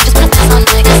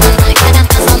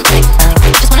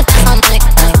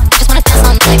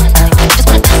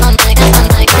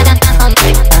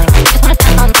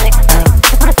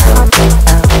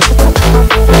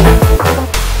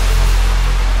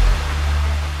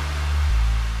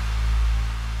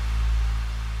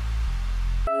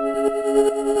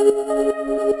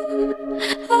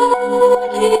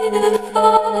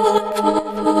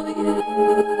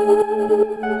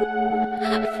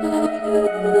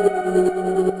 Came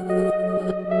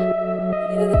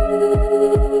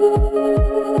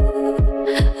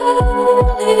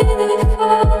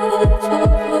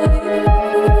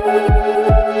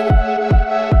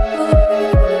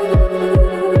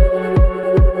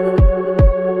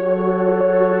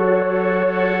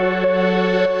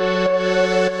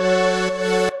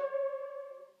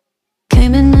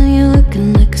in and you're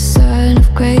looking like a sign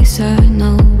of grace. I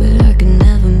know, but I can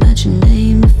never match your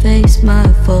name to face.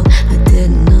 My fault, I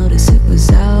didn't notice it was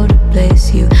out of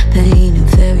place. You painted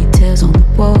fairy tales on the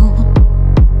wall,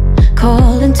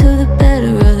 calling to the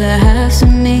better of the halves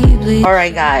of me. All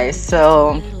right, guys,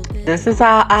 so this is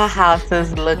how our house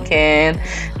is looking.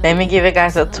 Let me give you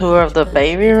guys a tour of the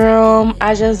baby room.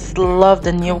 I just love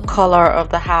the new color of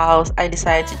the house. I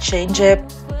decided to change it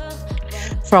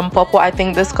from purple. I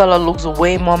think this color looks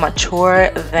way more mature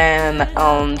than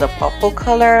the purple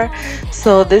color.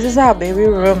 So this is our baby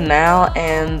room now,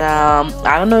 and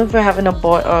I don't know if we're having a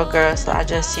boy or a girl, so I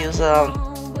just use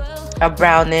a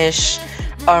brownish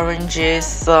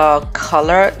oranges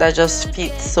color that just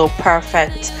fits so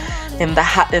perfect in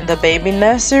the baby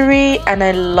nursery. And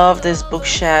I love this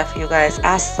bookshelf, you guys.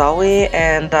 I saw it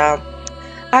and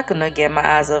I could not get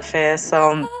my eyes off it.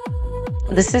 So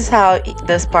this is how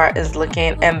this part is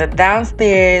looking, and the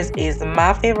downstairs is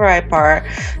my favorite part,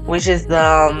 which is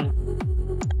the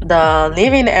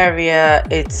living area.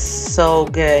 It's so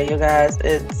good, you guys.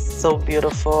 It's so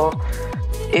beautiful.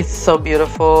 It's so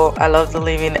beautiful. I love the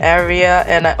living area,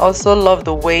 and I also love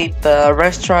the way the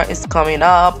restaurant is coming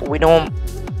up.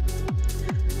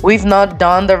 We've not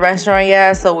done the restaurant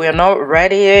yet, so we're not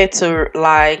ready to,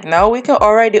 like, now we can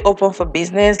already open for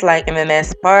business like in the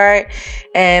next part.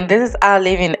 And this is our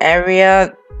living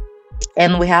area,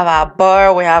 and we have our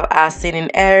bar, we have our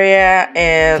sitting area,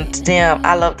 and damn,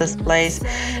 I love this place.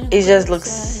 It just looks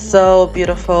so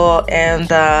beautiful, and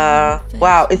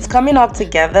wow, it's coming up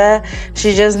together.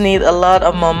 She just needs a lot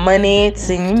of more money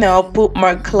to, you know, put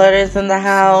more clutters in the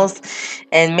house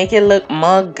and make it look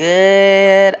more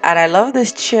good. And I love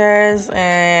these chairs,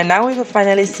 and now we can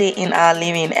finally sit in our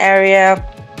living area.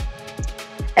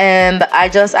 And I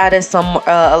just added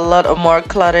a lot of more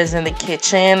clutters in the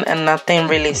kitchen, and nothing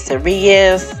really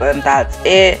serious, and that's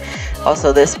it.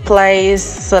 Also this place.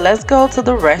 So let's go to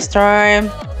the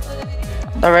restaurant.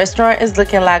 The restaurant is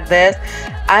looking like this.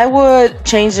 I would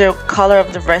change the color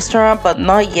of the restaurant, but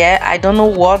not yet. I don't know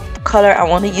what color I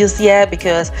want to use yet,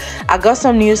 because I got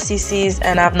some new CCs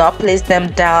and I've not placed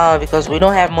them down because we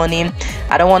don't have money.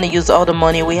 I don't want to use all the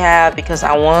money we have, because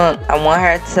I want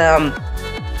her to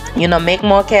you know, make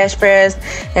more cash first,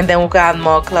 and then we got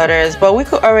more clutters. But we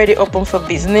could already open for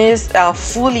business,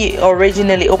 fully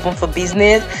originally open for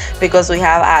business, because we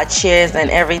have our chairs and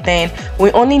everything. We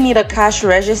only need a cash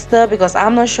register, because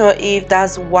I'm not sure if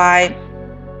that's why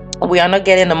we are not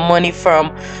getting the money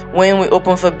from when we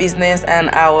open for business and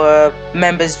our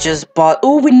members just bought.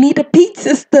 Oh, we need the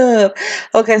pizza stuff.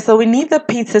 Okay, so we need the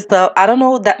pizza stuff. I don't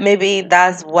know, that maybe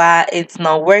that's why it's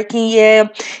not working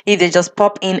yet, if they just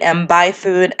pop in and buy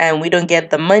food and we don't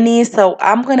get the money. So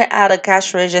I'm gonna add a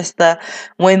cash register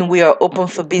when we are open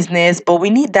for business. But we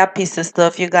need that pizza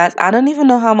stuff, you guys. I don't even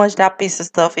know how much that pizza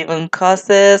stuff even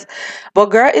costs, but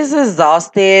girl is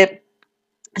exhausted.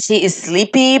 She is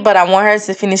sleepy, but I want her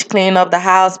to finish cleaning up the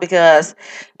house, because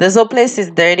this whole place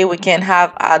is dirty. We can't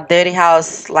have a dirty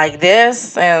house like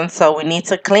this, and so we need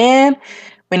to clean.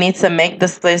 We need to make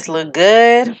this place look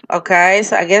good. Okay,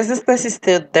 so I guess this place is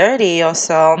still dirty or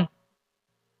so.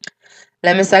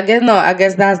 Let me see. I guess no. I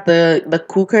guess that's the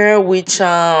cooker, which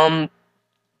oh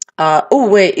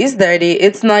wait, it's dirty.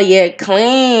 It's not yet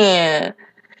clean.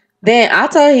 Then I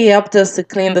thought he helped us to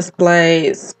clean this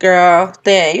place, girl.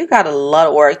 Then you got a lot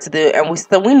of work to do, and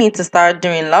we need to start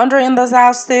doing laundry in this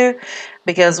house too,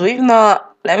 because we've not.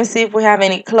 Let me see if we have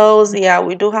any clothes. Yeah,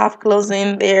 we do have clothes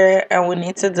in there, and we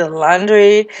need to do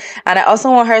laundry. And I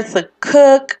also want her to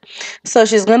cook, so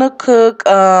she's gonna cook.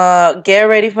 Get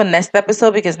ready for next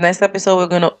episode, because next episode we're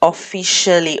gonna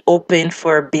officially open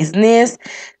for business.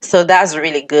 So that's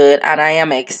really good, and I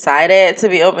am excited to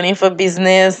be opening for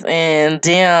business. And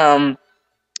damn,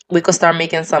 we could start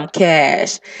making some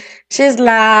cash. She's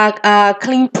like,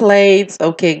 clean plates.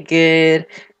 Okay, good.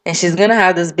 And she's gonna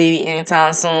have this baby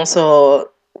anytime soon. So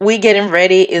we getting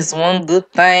ready is one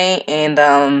good thing.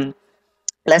 And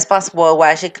let's fast forward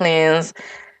while she cleans.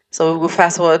 So we will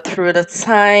fast forward through the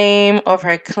time of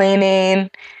her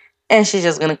cleaning, and she's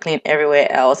just gonna clean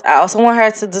everywhere else. I also want her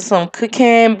to do some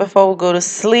cooking before we go to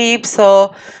sleep.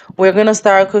 So We're gonna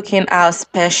start cooking our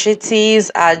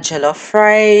specialties, our jollof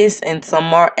rice, and some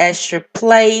more extra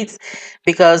plates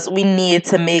because we need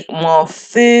to make more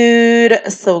food.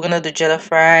 So we're gonna do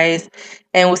jollof rice,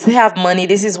 and we still have money.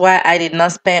 This is why I did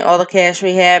not spend all the cash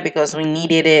we had because we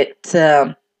needed it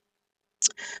to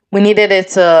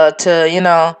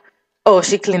oh,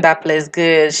 she cleaned that place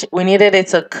good. We needed it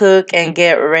to cook and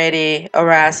get ready. All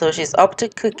right, so she's up to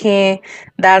cooking.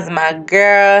 That's my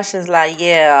girl. She's like,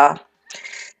 yeah,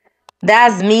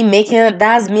 that's me,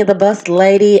 the boss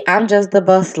lady. I'm just the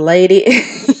boss lady.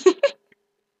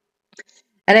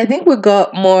 And I think we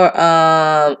got more.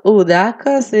 That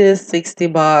cost is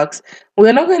 $60.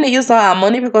 We're not going to use all our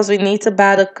money because we need to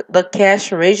buy the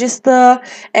cash register.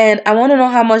 And I want to know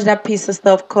how much that pizza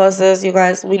stuff costs us, you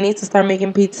guys. We need to start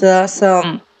making pizza.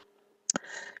 So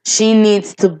she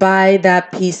needs to buy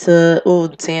that pizza. Oh,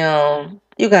 damn.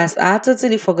 You guys, I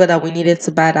totally forgot that we needed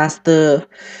to buy that stuff.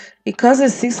 Because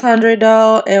it's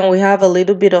 $600 and we have a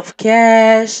little bit of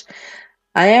cash.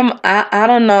 I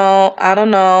don't know. I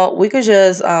don't know. We could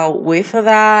just wait for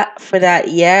that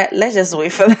yet. Let's just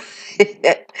wait for that.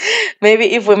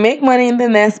 Maybe if we make money in the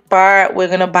next part, we're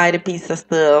gonna buy the pizza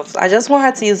stuff. I just want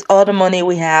her to use all the money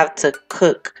we have to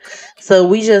cook. So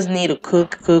we just need to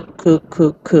cook, cook, cook,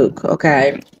 cook, cook.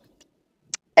 Okay.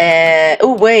 And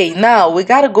oh wait, no, we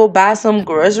gotta go buy some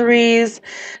groceries.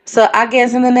 So I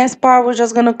guess in the next part we're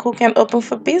just gonna cook and open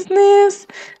for business.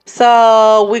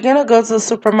 So we're gonna go to the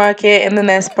supermarket in the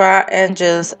next part and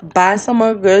just buy some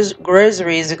more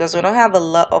groceries because we don't have a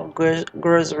lot of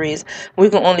groceries. We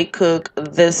can only cook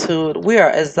this food. We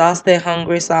are exhausted,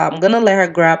 hungry, so I'm gonna let her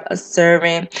grab a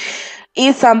serving,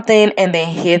 eat something, and then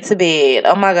head to bed.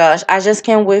 Oh my gosh, I just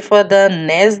can't wait for the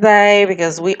next day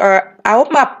because we are. I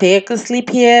hope my pig could sleep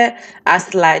here. I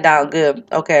slide down good.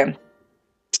 Okay,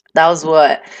 that was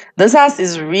what. This house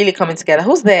is really coming together.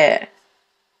 Who's there?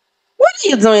 What are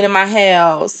you doing in my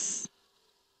house?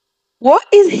 What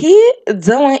is he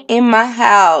doing in my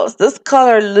house? This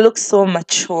color looks so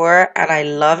mature and I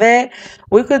love it.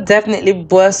 We could definitely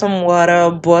boil some water,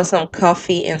 boil some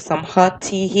coffee, and some hot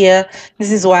tea here.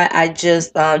 This is why I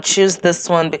just choose this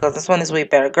one because this one is way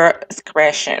better. Girl, it's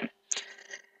crashing.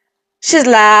 She's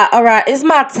like, all right, it's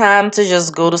my time to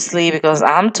just go to sleep because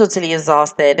I'm totally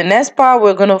exhausted. The next part,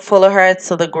 we're going to follow her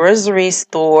to the grocery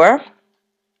store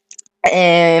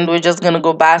and we're just gonna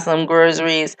go buy some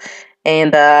groceries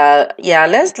and yeah,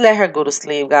 let's let her go to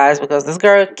sleep, guys, because this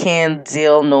girl can't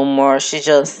deal no more. She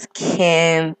just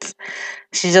can't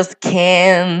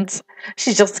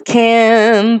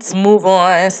move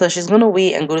on. So she's gonna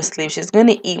wait and go to sleep. She's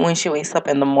gonna eat when she wakes up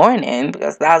in the morning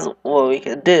because that's what we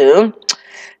could do.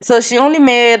 So she only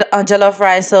made a jollof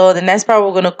rice. So the next part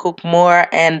we're gonna cook more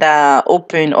and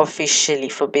open officially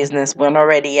for business. We're not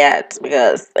ready yet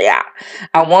because yeah,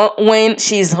 I want when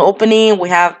she's opening, we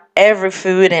have every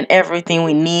food and everything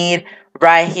we need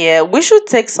right here. We should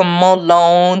take some more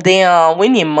loan. Damn, we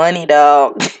need money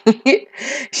though.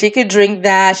 She could drink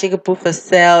that. She could put for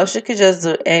sale. She could just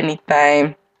do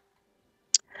anything.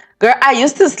 Girl, I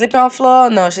used to sleep on the floor.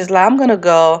 No, she's like, I'm gonna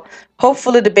go.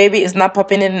 Hopefully the baby is not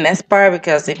popping in the next part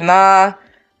because if not,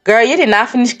 girl, you did not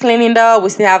finish cleaning though. We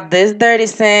still have this dirty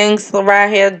sinks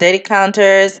right here, dirty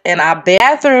counters, and our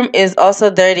bathroom is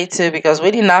also dirty too because we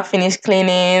did not finish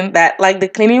cleaning. That like the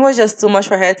cleaning was just too much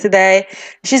for her today.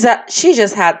 She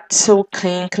just had to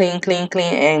clean, clean, clean,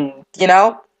 clean, and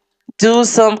do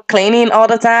some cleaning all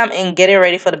the time and getting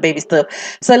ready for the baby stuff.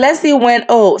 So let's see when.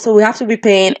 Oh, so we have to be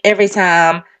paying every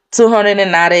time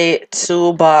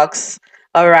 $292.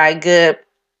 All right, good.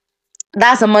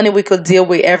 That's the money we could deal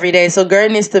with every day. So girl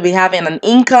needs to be having an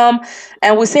income,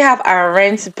 and we still have our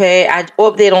rent to pay. I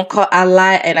hope they don't cut a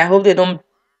lot, and I hope they don't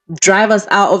drive us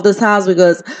out of this house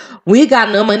because we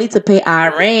got no money to pay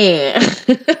our rent.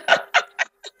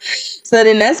 So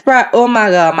the next part, oh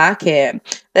my god, my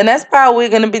cat. The next part we're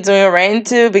gonna be doing rent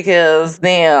too because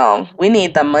damn, we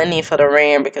need the money for the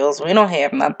rent because we don't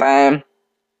have nothing.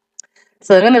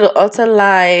 So I'm gonna do auto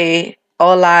light,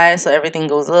 all light, so everything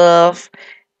goes off.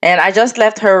 And I just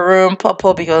left her room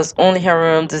purple because only her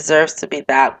room deserves to be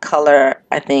that color.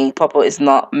 I think purple is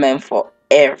not meant for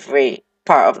every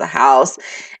part of the house.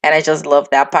 And I just love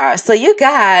that part. So you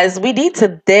guys, we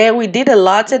did a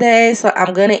lot today. So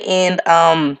I'm gonna end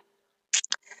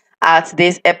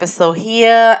today's episode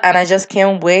here, and I just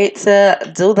can't wait to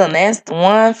do the next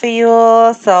one for you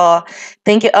all. So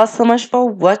thank you all so much for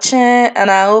watching,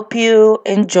 and I hope you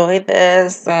enjoy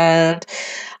this. And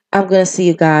I'm gonna see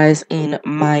you guys in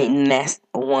my next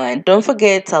one. Don't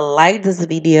forget to like this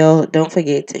video. Don't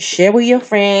forget to share with your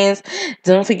friends.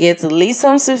 Don't forget to leave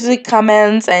some specific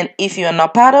comments. And if you're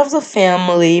not part of the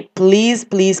family, please,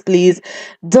 please, please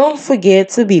don't forget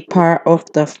to be part of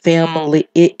the family.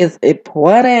 It is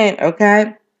important,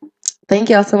 okay? Thank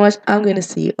y'all so much. I'm gonna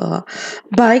see you all.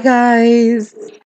 Bye, guys.